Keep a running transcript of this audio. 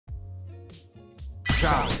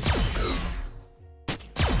shout.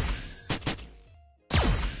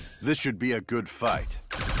 This should be a good fight.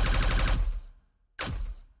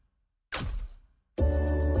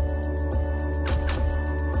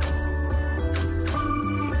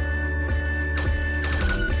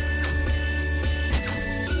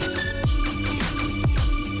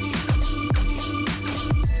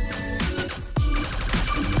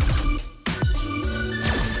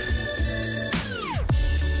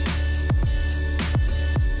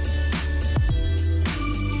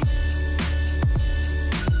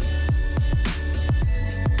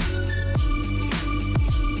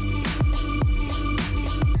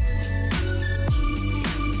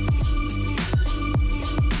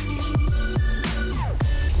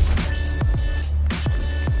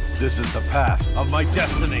 This is the path of my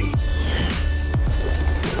destiny.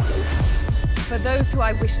 For those who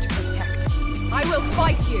I wish to protect, I will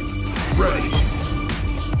fight you. Ready.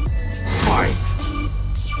 Fight.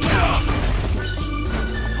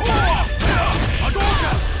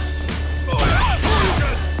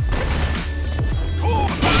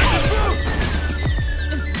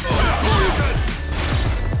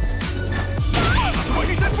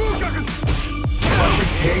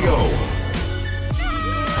 KO.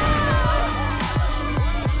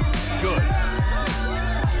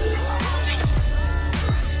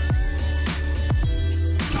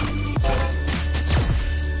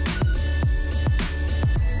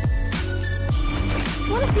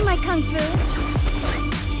 Want to see my kung fu?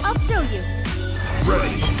 I'll show you.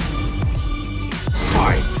 Ready.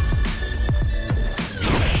 Fight.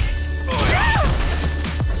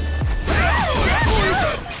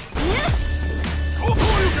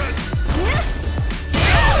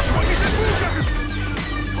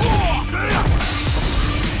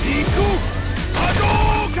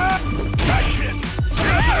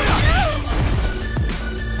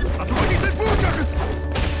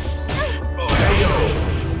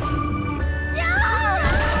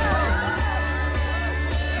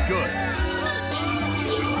 Good.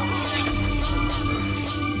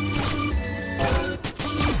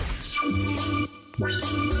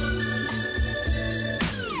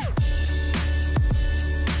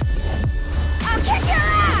 I'll kick your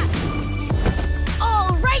ass!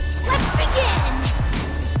 All right, let's begin!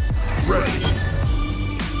 Ready.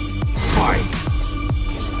 Fight.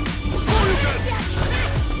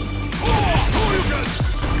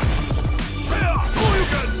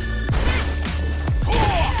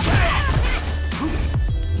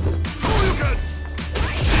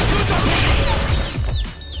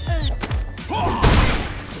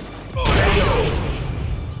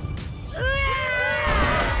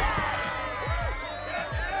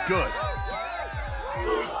 Good.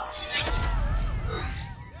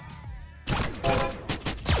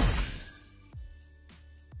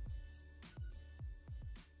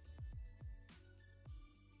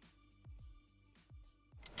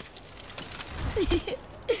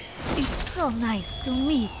 It's so nice to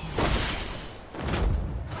meet you.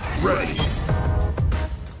 Ready.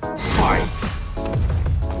 Fight.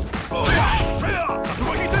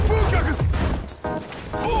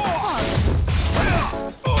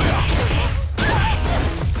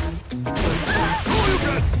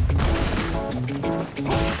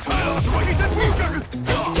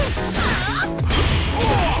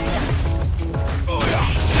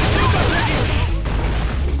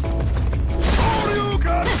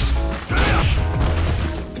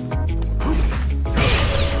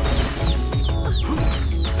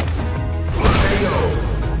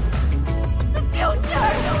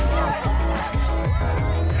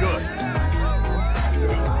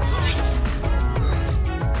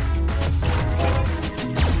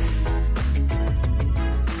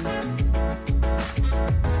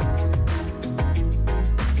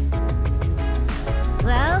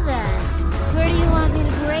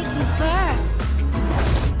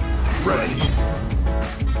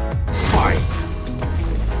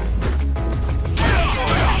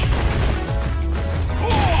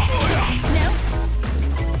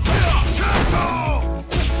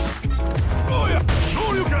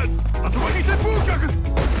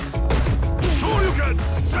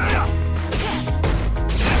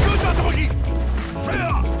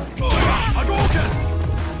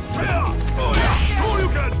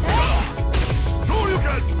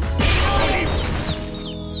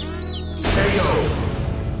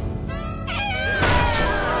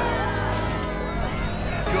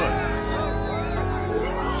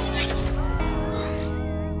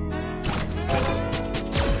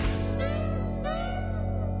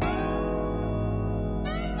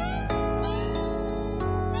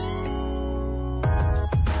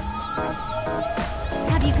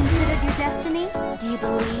 destiny? Do you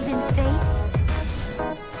believe in fate?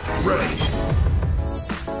 Ready.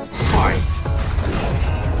 Fight.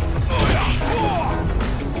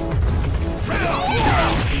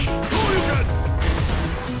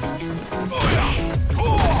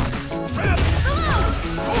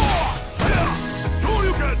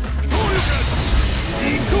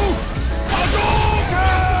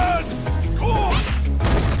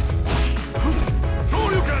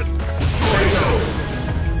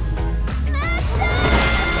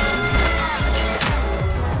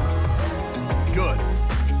 Good.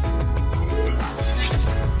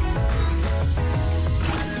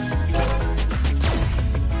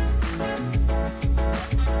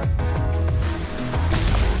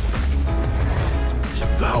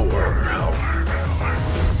 Devour.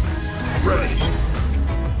 Ready.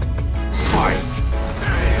 Fight.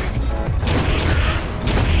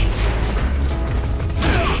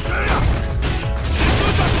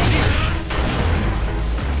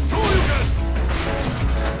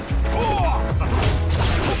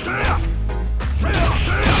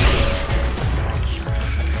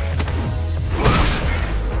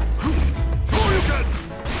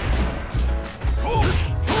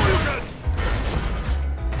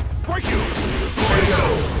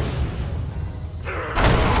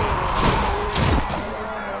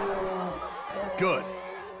 Good.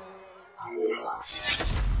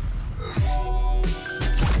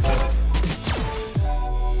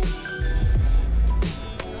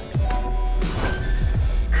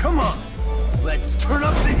 Come on, let's turn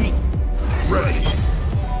up the heat. Ready.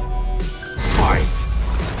 Fight.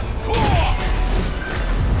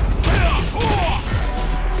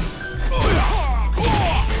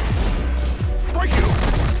 Break you.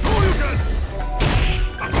 Shoryuken.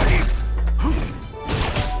 Ataki.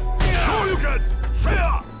 Shoryuken.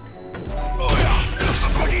 Saya. Oh yeah.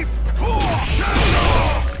 Ataki.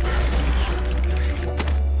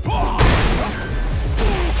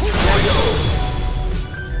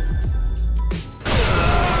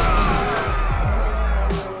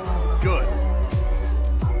 Good.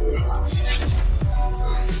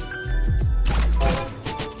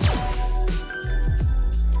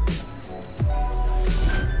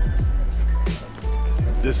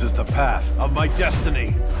 This is the path of my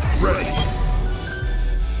destiny. Ready.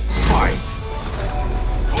 Fight.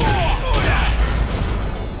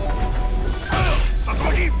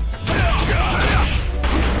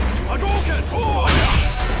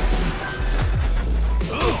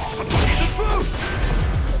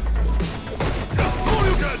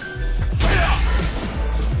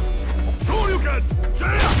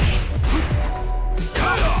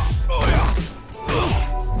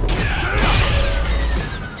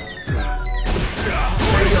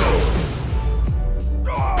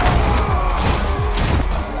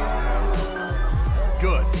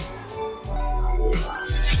 Good.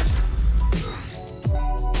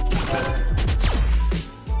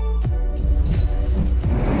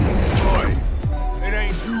 Boy, it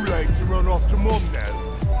ain't too late to run off to Mum now.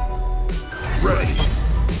 Ready.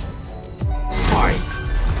 Fight.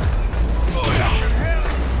 Oh yeah.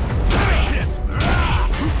 Nice hit.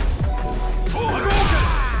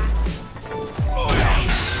 Oh yeah.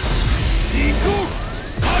 Iku.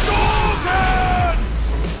 Hadouken!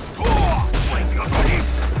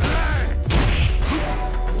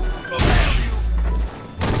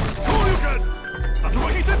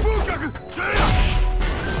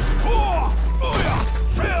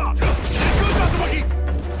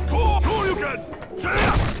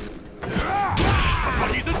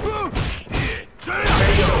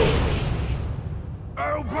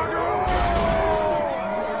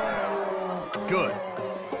 Good.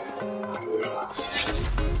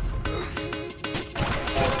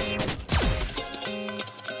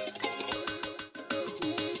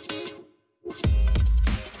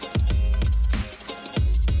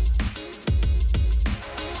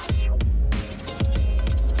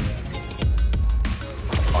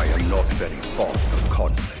 I am not very fond of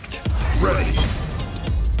conflict. Ready.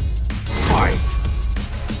 Fight.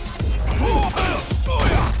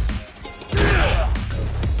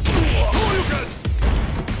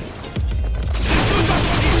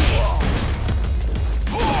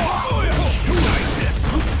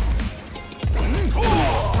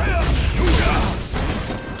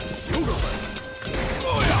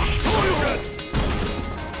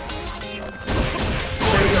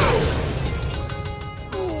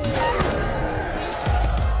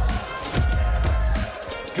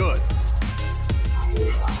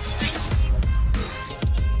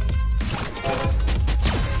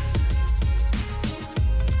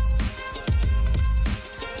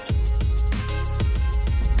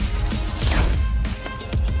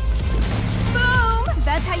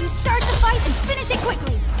 finish it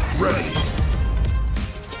quickly. Ready.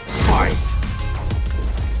 Fight.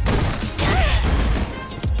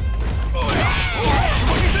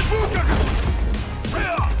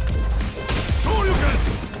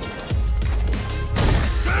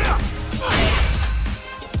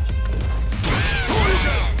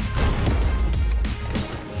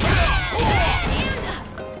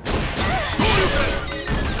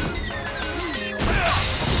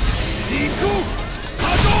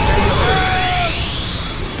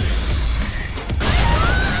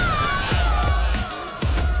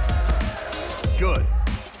 Good.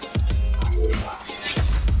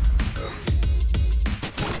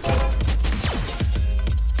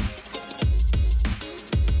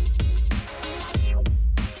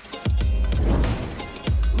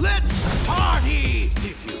 Let's party!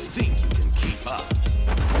 If you think you can keep up.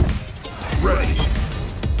 Ready.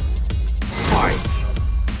 Fight!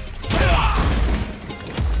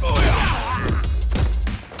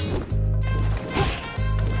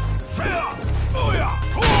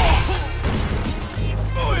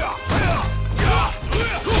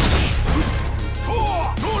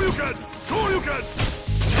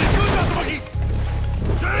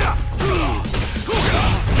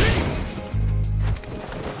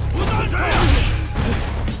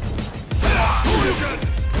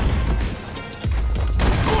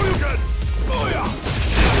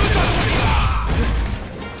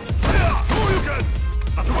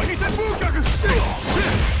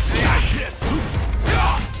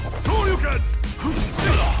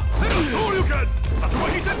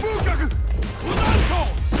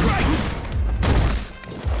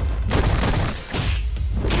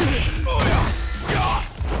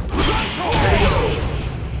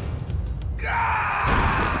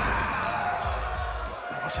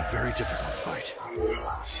 It's a very difficult fight.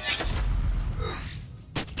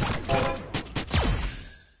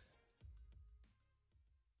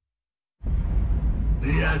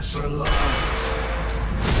 The answer lies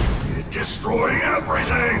in destroying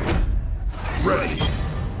everything. Ready.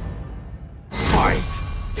 Fight.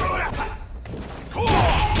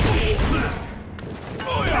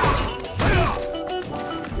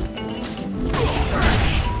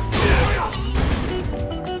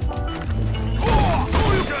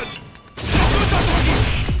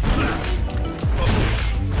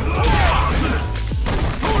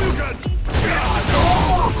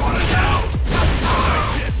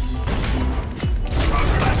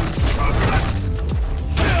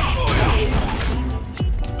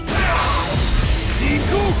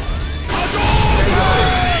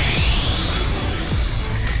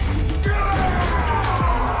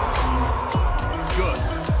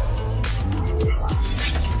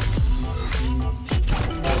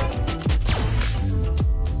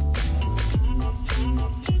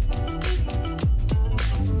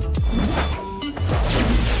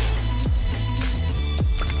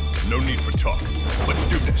 No need for talk. Let's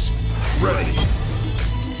do this. Ready.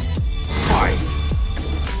 Fight.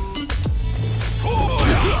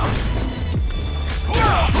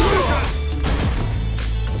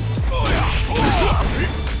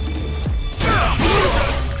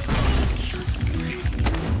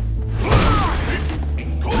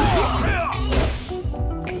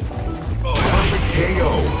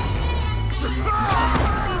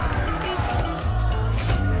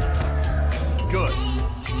 Good.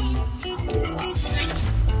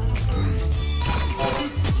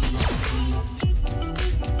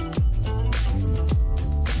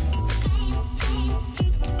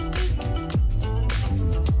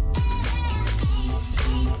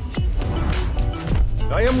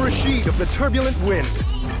 I am Rashid of the Turbulent Wind.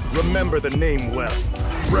 Remember the name well.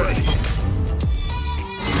 Ready.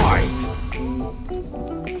 Fight.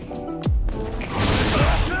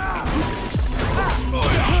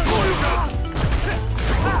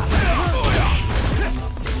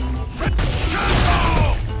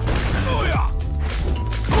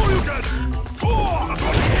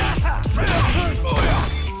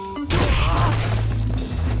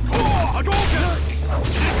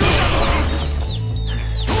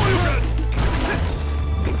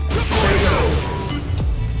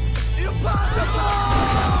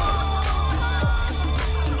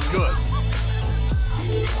 Good.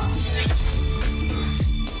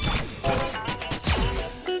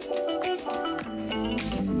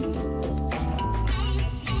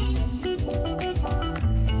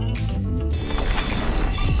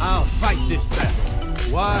 I'll fight this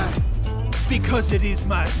battle. Why? Because it is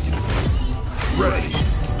my duty. Ready.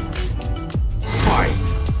 Fight.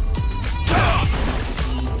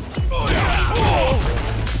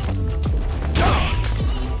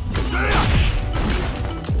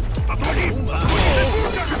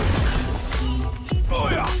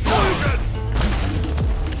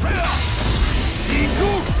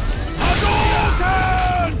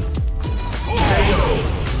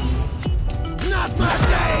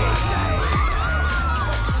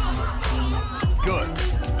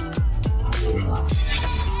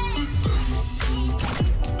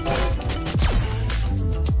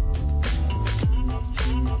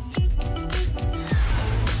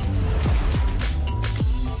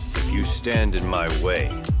 You stand in my way.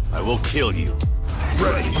 I will kill you.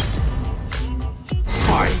 Ready.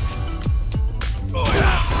 Fight!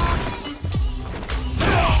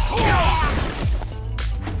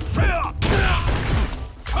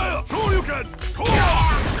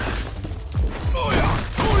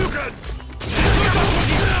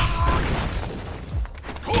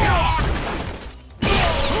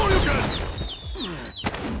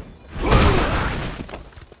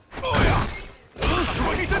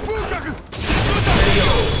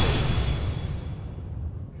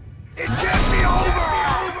 It can't be over!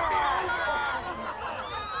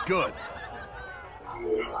 Good.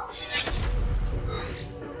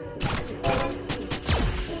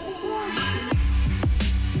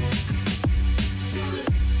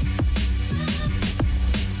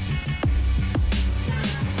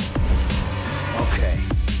 Okay,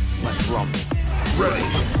 let's rumble. Ready.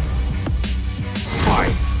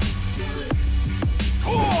 Fight!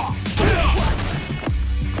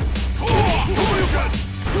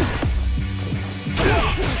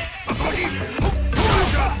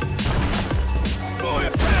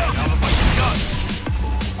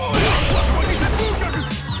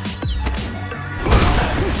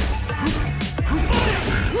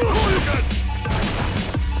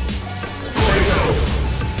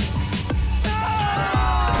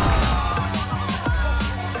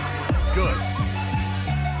 Good.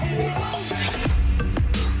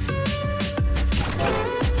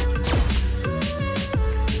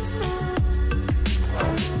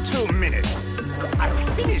 2 minutes. I'll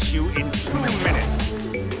finish you in 2 minutes.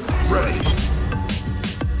 Ready.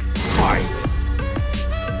 Fight.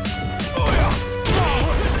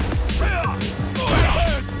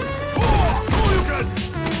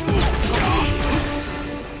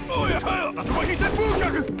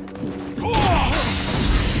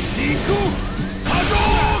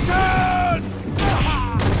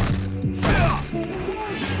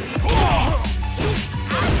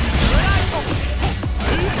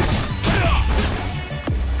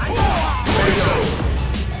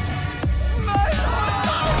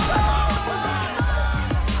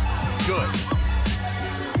 Good.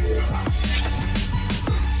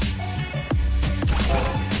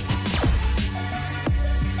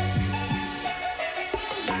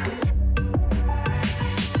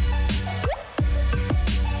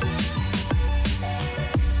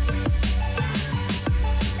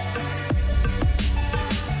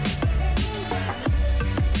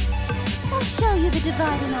 I'll show you the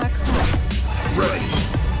divide in our class. Ready.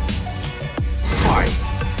 Fight.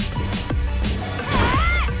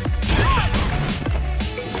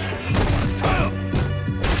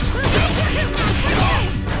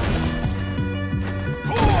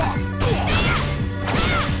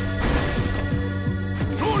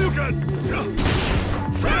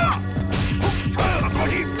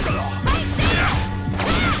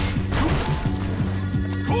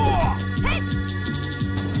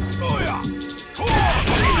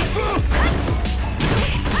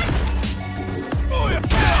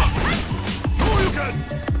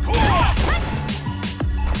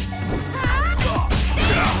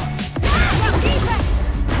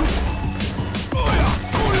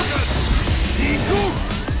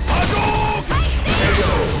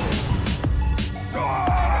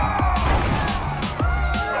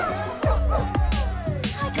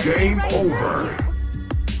 Game over.